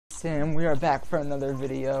Sam. We are back for another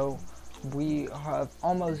video. We have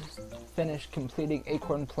almost finished completing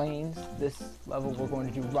Acorn Plains. This level we're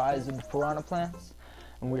going to do Rise of the Piranha Plants,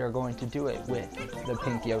 and we are going to do it with the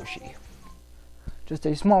pink Yoshi. Just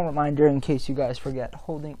a small reminder in case you guys forget,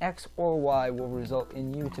 holding X or Y will result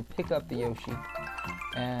in you to pick up the Yoshi,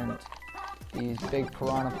 and these big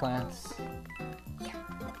piranha plants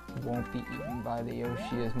won't be eaten by the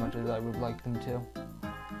Yoshi as much as I would like them to.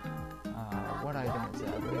 What item is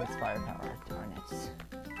that? I believe it's firepower. Darn it.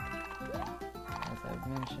 As I've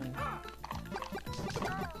mentioned.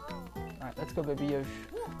 Alright, let's go, baby Yoshi.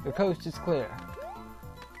 The coast is clear.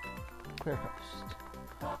 Clear coast.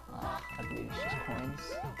 I believe it's just coins.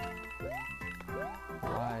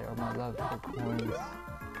 Why are my love for coins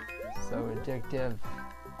so addictive?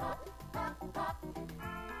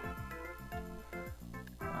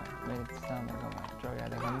 Alright, maybe it's time to go back. Drug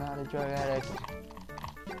addict. I'm not a drug addict.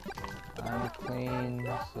 I'm a clean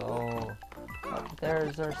soul. Oh,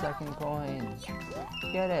 there's our second coin.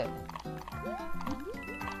 Get it.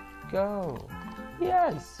 Go.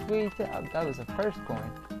 Yes, sweet. That was the first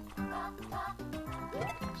coin.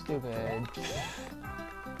 Stupid.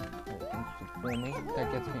 Fool me.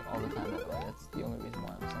 That gets me all the time, by the way. That's the only reason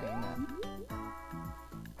why I'm saying that.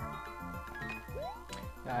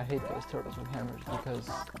 Yeah, I hate those turtles with hammers because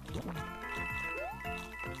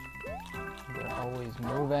they're always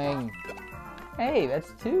moving. Hey,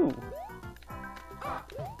 that's two.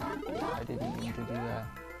 I didn't mean to do that.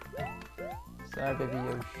 Sorry, baby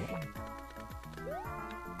Yoshi.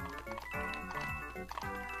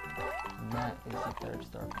 And that is the third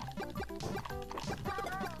star.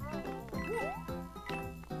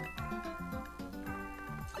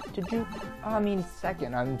 Did you? Oh, I mean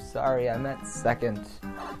second. I'm sorry, I meant second.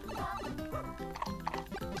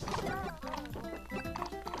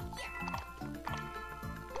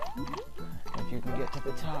 If you can get to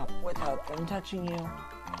the top without them touching you.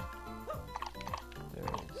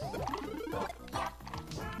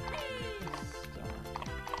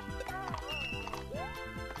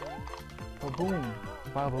 Ba-boom,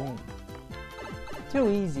 ba-boom. Too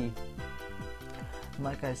easy.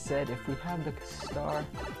 Like I said, if we have the star,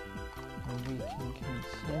 we can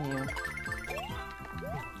continue.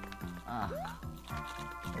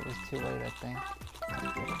 It was too late, I think.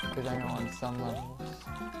 Because I know on some levels.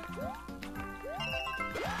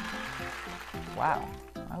 Wow,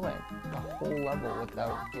 I went the whole level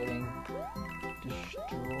without getting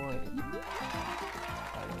destroyed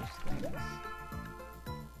by those things.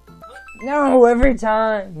 No, every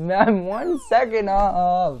time! I'm 1 second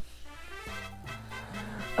off!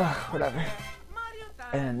 Whatever.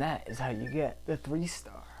 And that is how you get the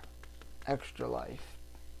 3-star. Extra life,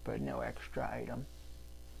 but no extra item.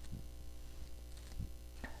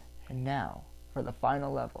 And now, for the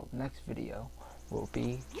final level, next video will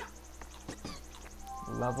be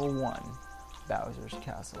level 1, Bowser's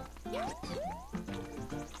Castle.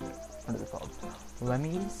 What is it called?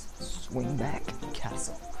 Lemmy's Swingback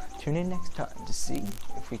Castle. Tune in next time to see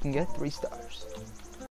if we can get 3 stars.